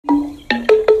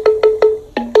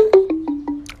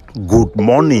Good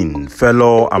morning,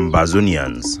 fellow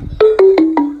Ambazonians.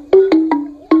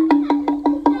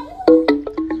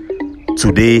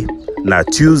 Today, na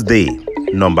Tuesday,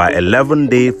 number 11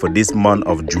 day for this month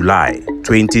of July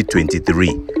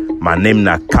 2023. My name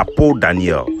na Capo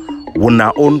Daniel,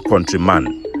 wuna own countryman,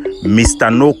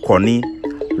 Mr. No Koni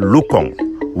Lukong.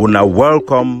 Wuna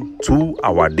welcome to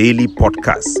our daily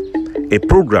podcast, a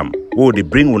program where they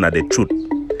bring una the truth,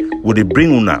 where they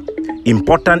bring una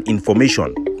important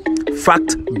information,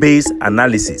 fact-based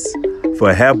analysis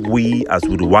for help we as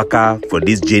we waka for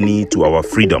this journey to our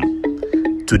freedom,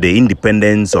 to the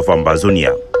independence of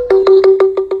Ambazonia.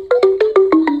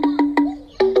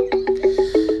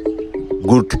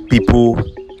 Good people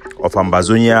of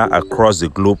Ambazonia across the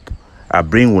globe, I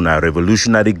bring una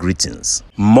revolutionary greetings.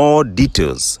 More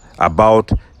details about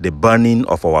the burning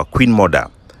of our Queen Mother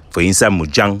for inside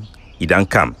Mujang, Idan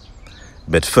come.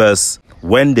 But first,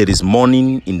 when there is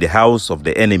mourning in the house of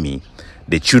the enemy,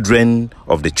 the children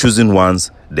of the chosen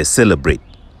ones, they celebrate.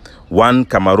 One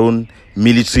Cameroon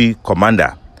military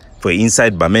commander for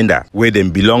inside Bamenda, where they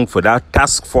belong for that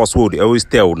task force where they always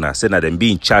tell na say na them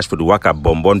be in charge for the Waka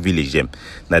Bonbon village them.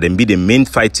 Na them be the main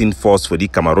fighting force for the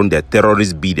Cameroon, their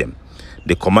terrorists beat them.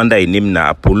 The commander is named na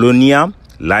Apollonia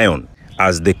Lion.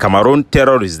 As the Cameroon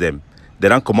terrorists them, they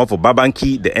don't come up for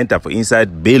Babanki, they enter for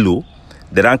inside Belo.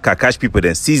 They don't catch people,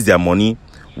 then seize their money.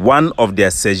 One of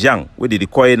their sergeant, where they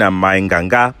call him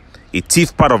Mainganga, a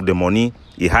thief part of the money,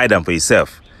 he hide them for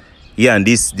himself. Here and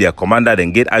this, their commander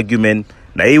then get argument.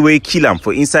 Now he will kill them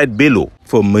for inside Belo,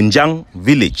 for Munjang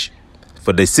village,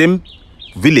 for the same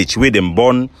village where them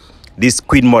born this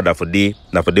Queen Mother for day.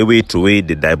 Now for the way to way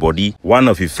the die body. One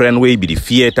of his friend way be the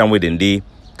fear time where then they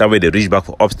reach back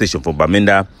for upstation for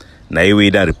Bamenda. Now he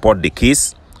will then report the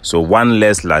case. So one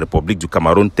less La Republique du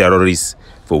Cameroon terrorists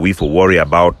for we for worry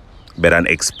about, but an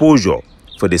exposure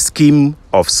for the scheme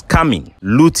of scamming,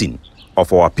 looting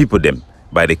of our people them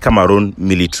by the Cameroon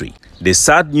military. The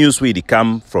sad news where they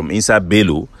come from inside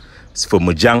Belo for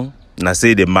Mujang, na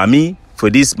say the mommy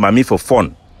for this mommy for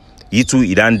fun. He too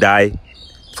he don't die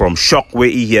from shock where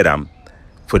he hear them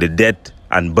for the death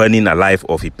and burning alive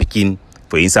of a Pekin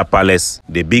for inside palace.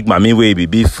 The big mommy where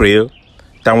be frail.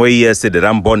 Time where he said the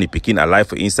ram born a Pekin alive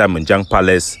for inside Mujang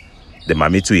palace. The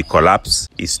mommy too he collapsed.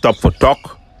 He stopped for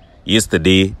talk.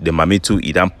 Yesterday the mommy too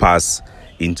he don't pass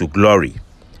into glory.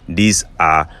 These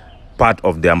are part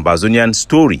of the Ambazonian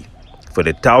story for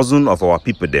the thousands of our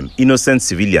people, them innocent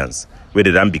civilians, where they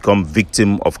then become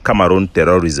victim of Cameroon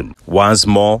terrorism. Once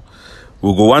more,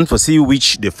 we go on for see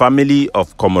which the family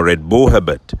of Comrade Bo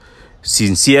Herbert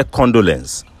sincere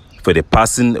condolence for the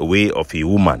passing away of a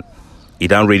woman. It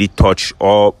don't really touch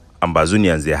all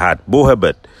Ambazonians they had. Bo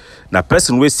Herbert, now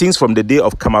person who sings from the day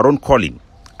of Cameroon calling,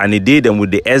 and he did them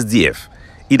with the SDF.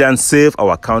 It don't serve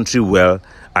our country well,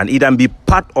 and it don't be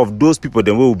part of those people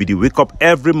that will be the wake up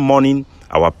every morning.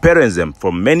 Our parents them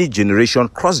from many generation,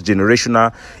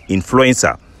 cross-generational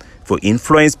influencer for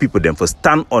influence people them for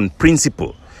stand on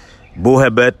principle. Bo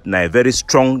Herbert na a very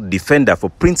strong defender for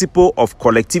principle of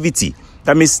collectivity.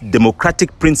 That means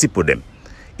democratic principle them.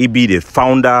 He be the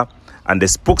founder and the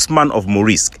spokesman of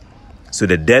Maurice. So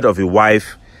the death of a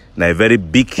wife na a very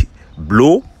big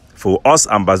blow for us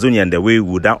Ambazonian, the way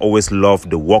we would not always love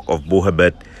the work of Bo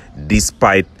Herbert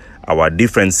despite our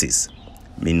differences.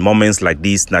 In moments like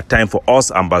this, now time for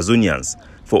us Ambazonians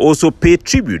for also pay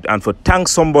tribute and for thank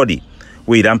somebody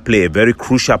who don't play a very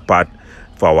crucial part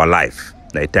for our life.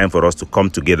 Now time for us to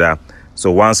come together.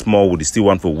 So once more, we still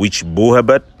want for which Bo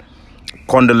Herbert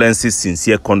condolences,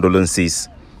 sincere condolences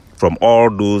from all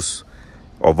those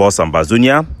of us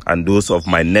Ambazonia and those of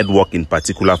my network in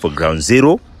particular for Ground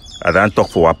Zero. I don't talk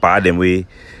for Wapa, them way,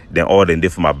 then all them day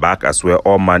for my back as well.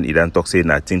 All man, I don't talk say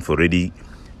nothing for ready.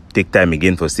 Take time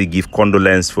again for say give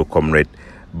condolence for Comrade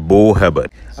Bo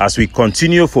Herbert. As we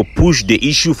continue for push the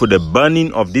issue for the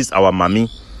burning of this our mommy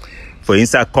for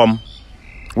inside come,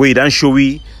 where it don't show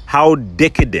we how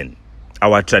decadent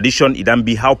our tradition it don't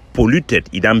be, how polluted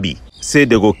it don't be. Say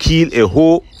they go kill a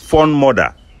whole fond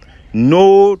mother.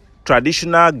 No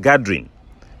traditional gathering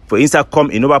for inside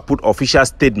come in over put official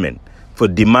statement for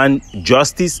demand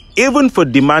justice, even for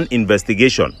demand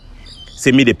investigation.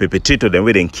 Say me the perpetrator then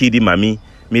where then kill the mommy.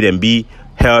 Me them be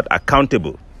held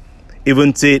accountable.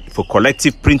 Even say for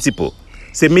collective principle.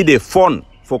 Say me the fun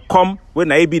for come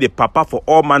when I be the papa for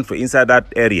all man for inside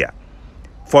that area.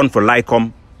 Fun for like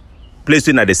come.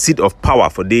 Placing at the seat of power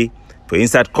for day for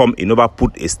inside come in over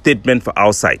put a statement for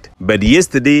outside. But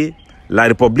yesterday, La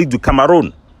Republique du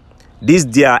Cameroon, these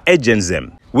their agents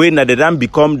them, when they then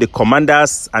become the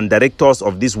commanders and directors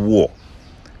of this war.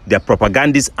 their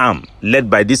propagandist arm, led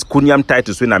by this Kunyam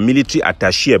titles when a military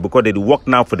attaché, because they work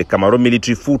now for the Cameroon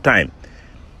military full time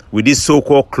with this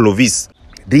so-called Clovis.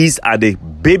 These are the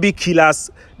baby killers.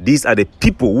 These are the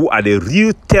people who are the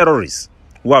real terrorists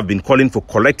who have been calling for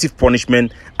collective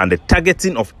punishment and the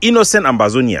targeting of innocent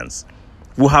Ambazonians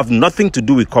who have nothing to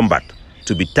do with combat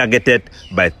to be targeted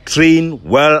by trained,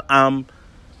 well-armed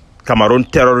Cameroon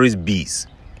terrorist bees.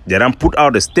 They then put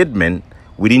out a statement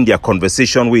within their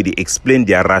conversation where they explain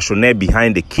their rationale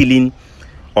behind the killing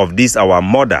of this our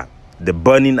mother, the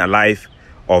burning alive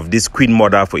of this queen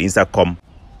mother for Instacom.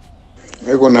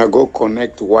 We're gonna go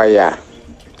connect wire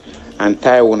and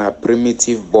tie on a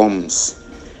primitive bombs.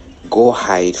 Go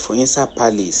hide for inside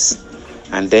palace,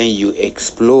 and then you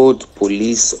explode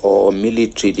police or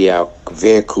military their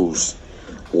vehicles.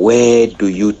 Where do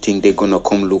you think they're gonna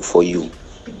come look for you?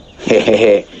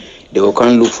 They will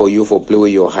come look for you for play where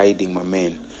you're hiding, my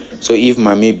man. So if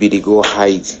mommy be they go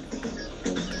hide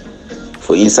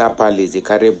for inside palace, they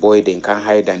carry boy, they can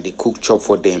hide and they cook chop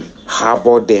for them,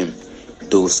 harbor them.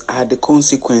 Those are the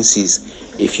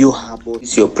consequences. If you harbor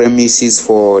your premises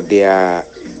for their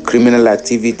criminal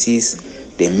activities,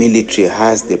 the military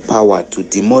has the power to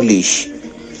demolish.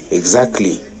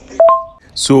 Exactly.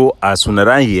 So as soon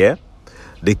as here,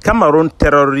 the Cameroon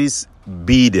terrorists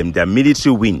beat them, their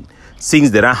military win,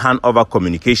 since they don't hand over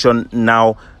communication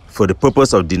now for the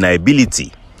purpose of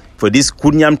deniability, for these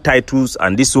Kunyam titles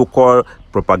and this so-called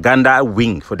propaganda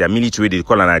wing for their military, they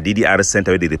call an DDR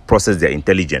center where they process their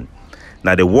intelligence.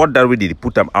 Now the word that way they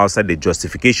put them outside the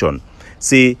justification,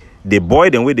 say the boy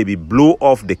then where they be blow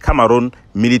off the Cameroon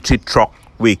military truck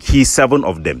where kill 7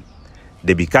 of them.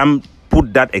 They become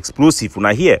put that explosive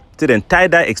now here, so then tie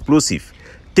that explosive,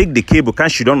 take the cable, can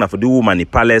shoot down for the woman in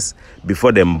palace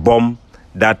before them bomb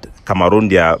that Cameroon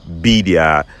their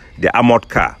armored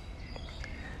car.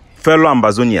 Fellow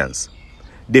Ambazonians,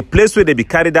 the place where they be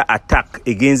carried that attack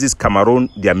against this Cameroon,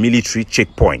 their military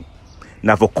checkpoint.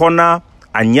 Now for corner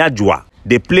Anyajwa,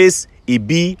 the place it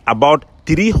be about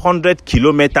 300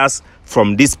 kilometers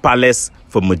from this palace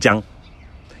for Mojang.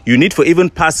 You need for even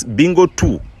pass Bingo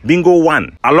 2, Bingo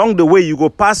 1. Along the way, you go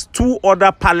past 2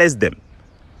 other palace them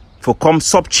for come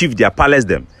sub-chief their palace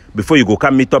them before you go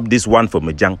come meet up this one for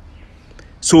Mojang.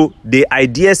 So the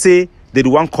idea say they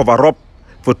want cover up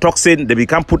for toxin, they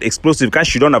become put explosive, because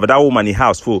she don't have that woman in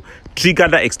house for trigger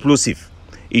that explosive.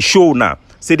 It show now,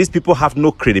 say these people have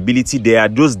no credibility, they are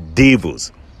just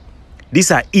devils. These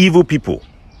are evil people.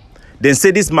 Then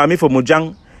say this mami for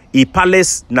Mojang, a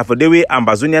palace, na for the way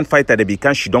Ambazonian fighter, they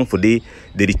become shidong for they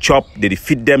chop, they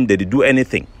feed them, they do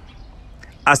anything.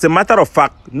 As a matter of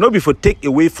fact, no before take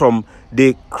away from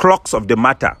the crux of the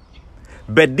matter.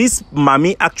 But this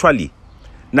mami actually,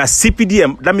 na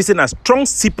CPDM, that means na strong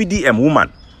CPDM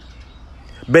woman.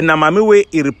 But na mami way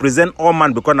it represent all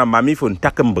man because na mami for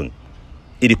Ntakembung.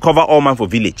 It cover all man for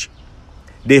village.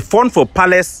 They fund for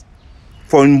palace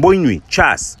for Mboinwi,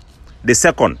 Charles, the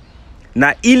second.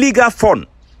 Na illegal fund.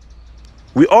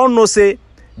 We all know say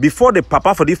before the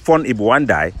papa for this fund if one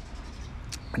die,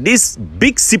 this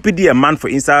big CPDM man for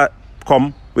inside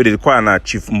come where they call na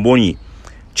Chief Mbonyi,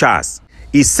 Charles.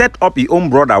 He set up his own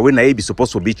brother when he be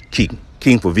supposed to be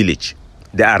king for village.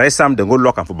 They arrest him, they go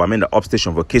lock him for Bamenda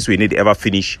upstation for case we need to ever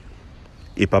finish.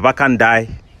 If papa can die,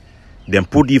 then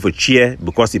put you for chair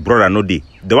because his brother no day.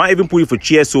 They want even put you for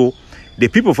chair, so the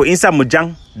people for inside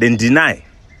Mojang then deny.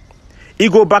 He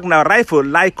go back now, right for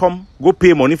come go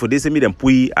pay money for this, and me then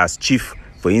put you as chief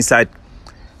for inside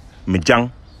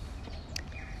Mojang.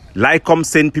 Come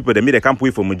send people, they can't put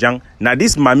you for Mojang. Now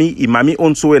this mami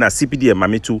also in a CPD and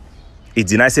mami too. It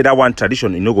deny say that one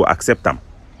tradition, you know, go accept them.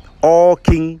 All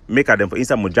king make them for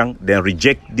inside Mojang, then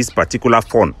reject this particular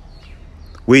fund.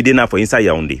 Where they now for inside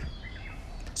Yaoundé.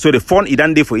 So the fund it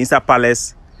done there for inside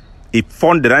palace, it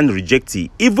fund then reject it.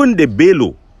 Even the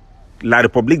Bello, La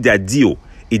Republique de Dio,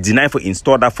 it deny for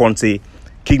install that fund, say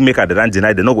kingmaker the run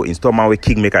deny, they no go install man way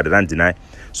kingmaker the run deny.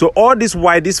 So all this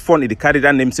why this fund it carry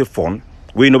that name say fund,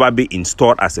 where no be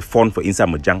installed as a fund for inside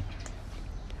Mojang.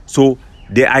 So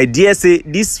the idea say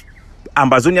this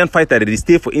Ambazonian fighter that they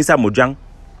stay for inside Mojang,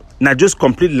 now just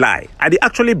complete lie. And they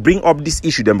actually bring up this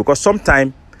issue them because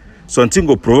sometimes something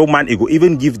go provoke man, it go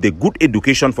even give the good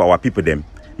education for our people them.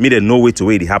 Me they know way to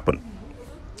where it happen.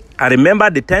 I remember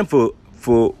the time for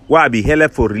why I be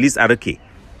held for release RK.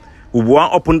 We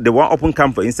want open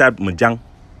camp for inside Mojang.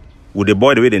 With the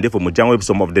boy the way they for Mojang with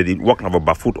some of the work of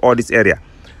Bafoot, all this area.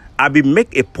 I be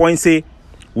make a point say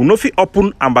we no fit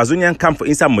open Ambazonian camp for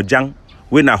inside Mojang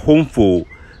when a home for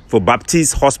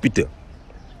Baptist hospital.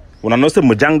 When I know say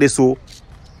Mojang they so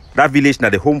That village na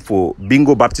the home for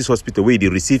Bingo Baptist Hospital where they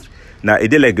receive. Now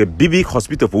it like a big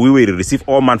hospital for where they receive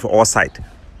all man for all side.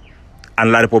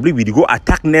 And La Republic we go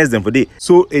attack nurse them for day.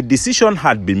 So a decision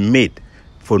had been made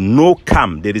for no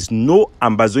camp. There is no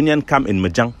Ambazonian camp in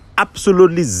Mojang.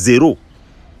 Absolutely zero.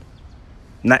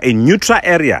 Now a neutral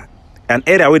area, an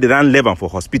area where they run level for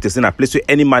hospitals in a place where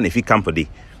any man if he come for day.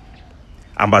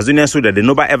 Ambazonian so that they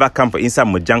never ever come for inside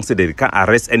Mojang so that they can't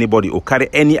arrest anybody or carry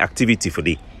any activity for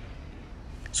day.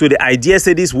 So the idea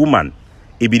say this woman,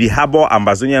 it be the harbor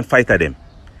Ambazonian fighter them.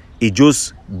 It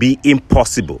just be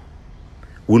impossible.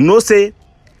 We know say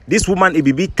this woman it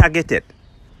be targeted.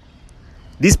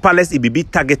 This palace it be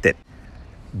targeted.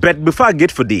 But before I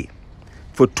get for day,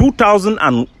 for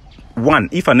 2001,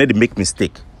 if I need to make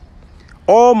mistake,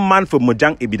 all man for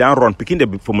Mojang it be done run. Picking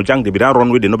the for Mojang they be done run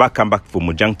where they never come back for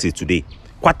Mojang till today.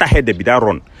 Quarter head they be done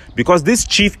run. Because this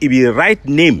chief it be right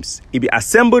names, it be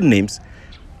assembled names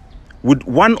with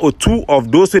one or two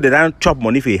of those where they don't chop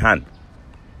money for a hand.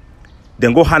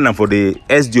 Then go hand them for the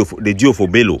SDO, the GO for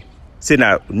Bello. Say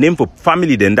now name for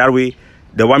family then that way,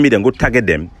 the one me then go target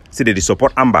them, say they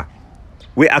support Amber.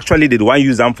 We actually they the one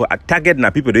use them for a target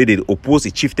now people they oppose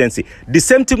a chieftaincy. The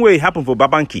same thing where it happened for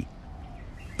Babanki.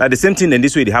 Now the same thing in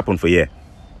this way it happened for here.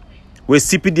 Where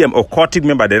CPDM or Cortic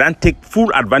member they don't take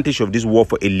full advantage of this war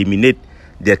for eliminate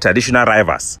their traditional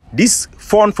rivals. This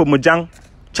fund for Mojang,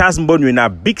 Charles Mbonwe na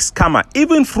big scammer,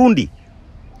 even Frundi.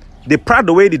 They proud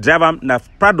the way the driver na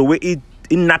proud the way it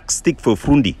knock stick for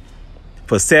Frundi.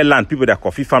 For sell land, people that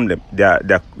coffee farm them, their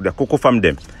cocoa farm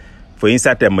them. For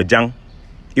inside the Mojang,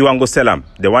 you want go sell them,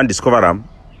 they want discover them.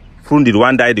 Frundi the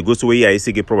one die, they go to where you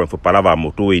see a problem for Palava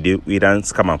motor we don't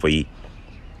scam for you.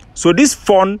 So this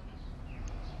fund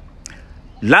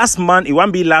last month, it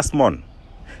won't be last month.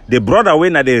 They brought away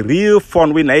na the real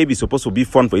fund when I be supposed to be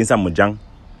fund for inside Mojang.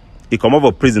 He come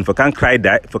over prison for can't cry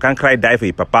die for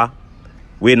your papa.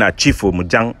 We na chief for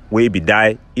Mojang, we be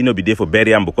die, he no be there for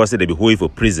bury him because they be holding for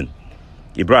prison.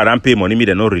 He brought and pay money, me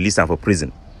they no release him for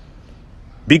prison.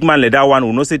 Big man like that one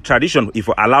will not say tradition if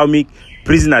you allow me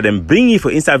prisoner them bring you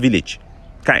for inside village,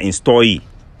 can install you.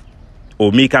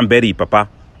 Or me can bury papa.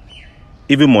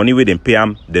 Even money we them pay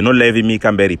him, they no levy me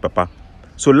can bury papa.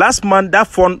 So last month that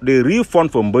fund, the real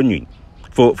fund for Mbonwe,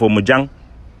 for Mojang,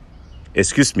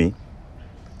 excuse me,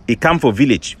 he come for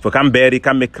village, for can bury,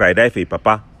 can make cry die for your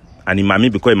papa, and his mommy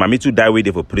because his mommy too die way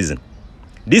there for prison.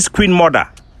 This queen mother,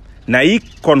 now he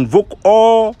convoke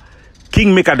all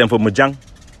kingmaker them for Mojang,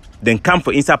 then come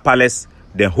for inside palace,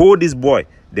 then hold this boy,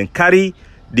 then carry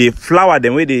the flower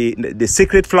them where the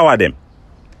sacred flower them.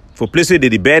 For place where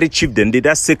they bury chief, then they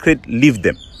that sacred leave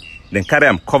them. Then carry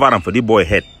them, cover them for the boy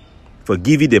head. For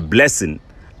give you the blessing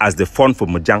as the fund for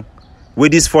Mojang. Where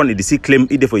this fund is claim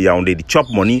either for Yaoundé, the chop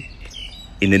money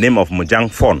in the name of Mojang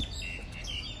fund.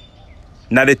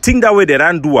 Now the thing that way they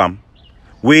don't do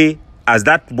where as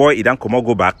that boy he don't come out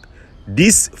go back,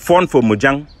 this fund for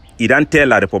Mojang, he don't tell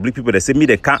the Republic people they say me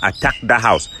they can't attack that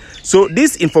house. So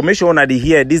this information that they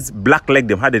hear, this black leg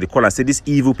them how they call and say these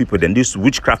evil people them, these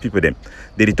witchcraft people them.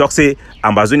 They talk say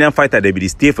Ambazonian fighter they be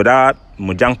stay for that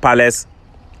Mojang palace.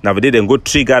 Now they then go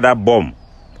trigger that bomb.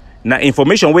 Now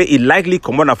information where it likely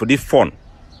come on for this fund,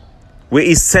 where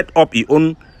he set up his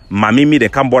own mamimi they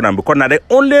come born and because now the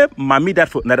only mami that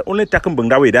for now the only taken bung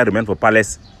that way that remain for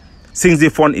palace since the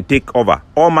fund it take over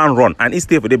all man run and it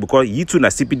stay for there because you too na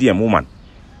CPDM woman.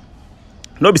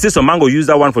 No be say some man go use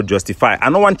that one for justify. I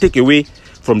don't want to take away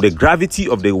from the gravity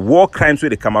of the war crimes where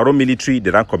the Cameroon military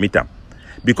they don't commit them.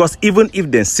 Because even if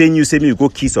they say you go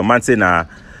kill some man say na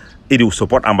it will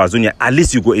support Ambazonia, at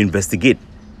least you go investigate.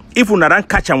 If you don't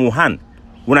catch a hand,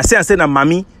 when I say na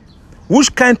mami,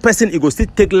 which kind of person it go still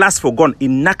take last for gun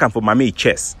in knock for mami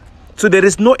chest. So there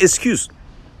is no excuse.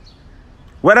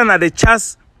 Whether na the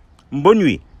Charles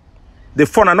Mbonwe, the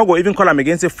phone I not go even call them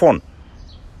against the phone.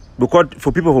 Because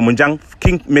for people from Mojang,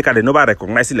 kingmaker they never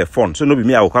recognize the phone. So no be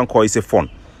me I can call it a phone.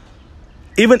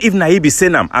 Even if Naibi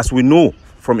send them, as we know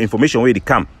from information where they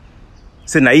come,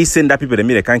 say Naibi send that people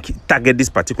they can target this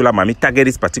particular mami, target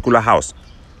this particular house.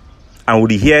 And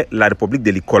we hear La Republic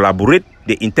they collaborate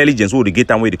the intelligence who they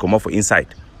get and where they come out for inside.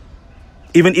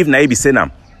 Even if Naibi send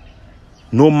them,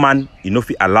 no man enough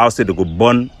allows say they go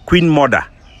burn queen mother.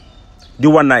 They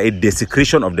want a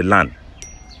desecration of the land.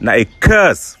 Now a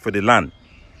curse for the land.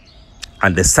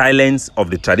 And the silence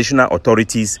of the traditional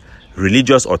authorities,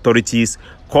 religious authorities,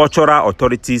 cultural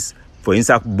authorities for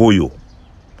inside Boyo.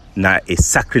 Now a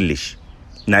sacrilege.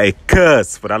 Now a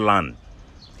curse for that land.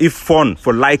 If fun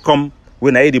for Lycom,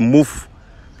 when I move,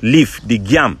 leave the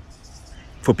giam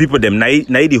for people them, now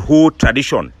the whole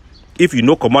tradition. If you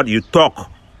know come out, you talk.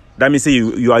 That means say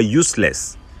you are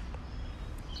useless.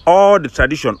 all the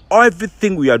tradition,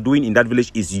 everything we are doing in that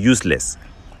village is useless.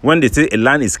 When they say a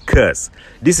land is cursed,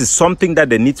 this is something that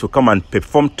they need to come and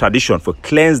perform tradition for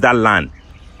cleanse that land.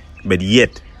 But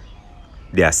yet,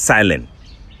 they are silent.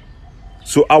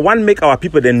 So I want to make our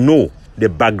people then know the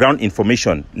background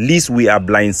information, lest we are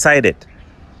blindsided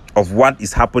of what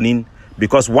is happening.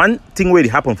 Because one thing where it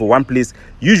happen for one place,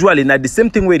 usually not the same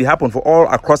thing where it happen for all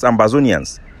across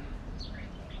Ambazonians.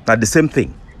 Not the same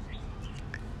thing.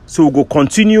 So we go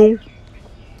continue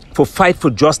for fight for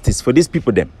justice for these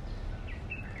people them.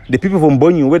 The people from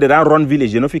Bonyu, where they don't run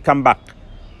village, if you come back,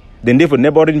 then they for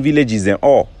neighboring villages and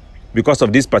all because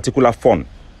of this particular fund.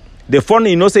 The fund,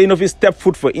 say, if you step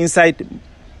foot for inside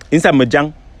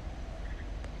Mojang,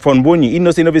 from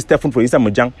Bonyu, say, if you step foot for inside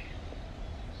Mojang.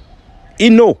 He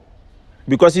know,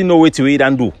 because he know what to eat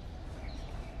and do.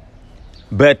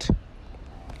 But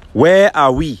where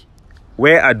are we?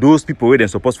 Where are those people where they're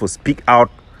supposed to speak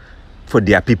out for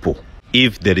their people?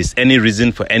 If there is any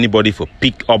reason for anybody to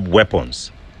pick up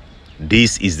weapons,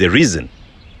 this is the reason.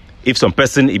 If some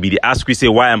person, if they ask you, say,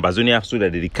 why Ambazonia, so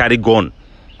that they carry gun,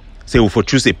 say, we for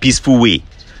choose a peaceful way.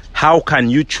 How can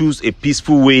you choose a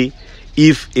peaceful way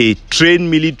if a trained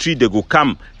military, they go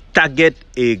come, target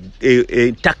a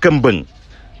takambang?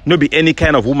 No be any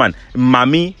kind of woman,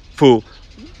 mami, for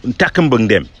takambang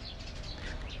them.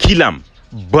 Kill them,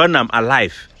 burn them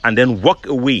alive, and then walk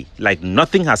away like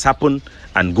nothing has happened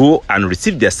and go and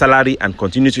receive their salary and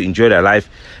continue to enjoy their life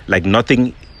like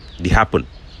nothing did happen.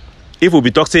 If we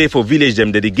be talk say for village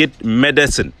them that they get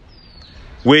medicine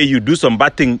where you do some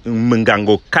bad thing, Mungang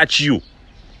go catch you.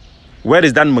 Where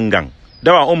is that Mungang?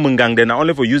 That our own Mungang then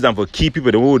only for use them for key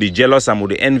people the who the jealous and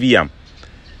the envy them.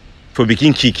 For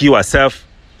begin kiki yourself,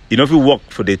 if you work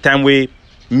for the time where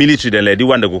military then let the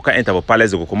one that go enter the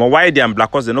palace go come. Why they and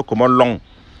black cause they no come on long?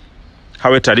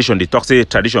 How a tradition they talk say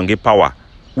tradition get power.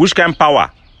 Which kind of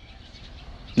power?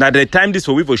 Now the time this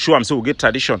for we for sure I'm so we get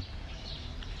tradition.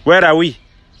 Where are we?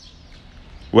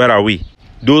 Where are we?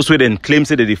 Those who then claim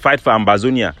say that they fight for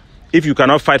Ambazonia. If you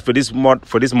cannot fight for this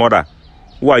murder,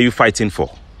 who are you fighting for?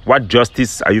 What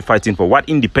justice are you fighting for? What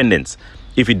independence?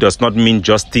 If it does not mean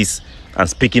justice and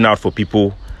speaking out for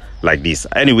people like this.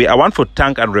 Anyway, I want to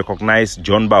thank and recognize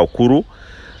John Baokuru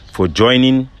for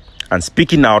joining and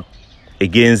speaking out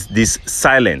against this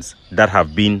silence that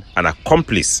have been an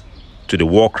accomplice to the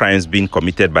war crimes being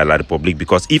committed by La Republic.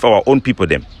 Because if our own people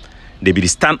them, they be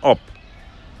stand up,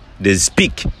 they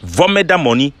speak, vomit that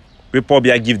money, we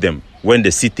probably give them when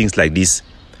they see things like this.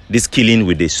 This killing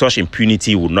with such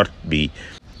impunity will not be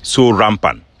so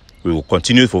rampant. We will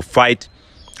continue to fight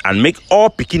and make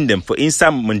all picking them for Insa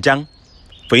Munjang,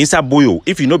 for Insa Boyo.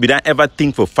 If you know, be don't ever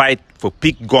think for fight, for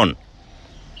pick gun.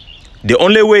 The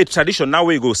only way tradition now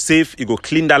we go save, you go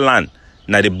clean that land.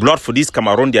 Now the blood for this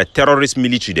Cameroon, they are terrorist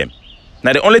military them.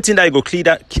 Now the only thing that you go clean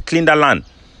that land,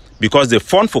 because the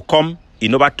fund for come, you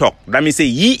never talk. That means say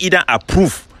ye either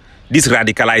approve this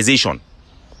radicalization,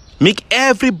 make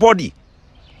everybody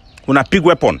with a big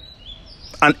weapon,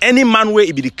 and any man where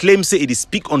it be the claim say it is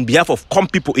speak on behalf of come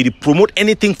people, it promote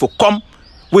anything for come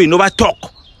where you never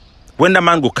talk. When the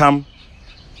man go come,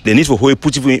 they need for who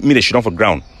put you me the shit on for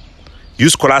ground.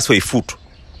 Use collars for a foot,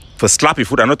 for slap your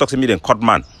foot. I'm not talking to me then cut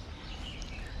man.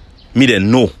 Me then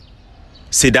no.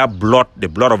 Say that blood, the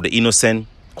blood of the innocent,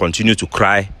 continue to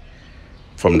cry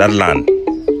from that land.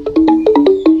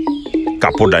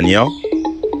 Capo Daniel,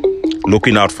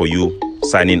 looking out for you,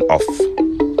 signing off.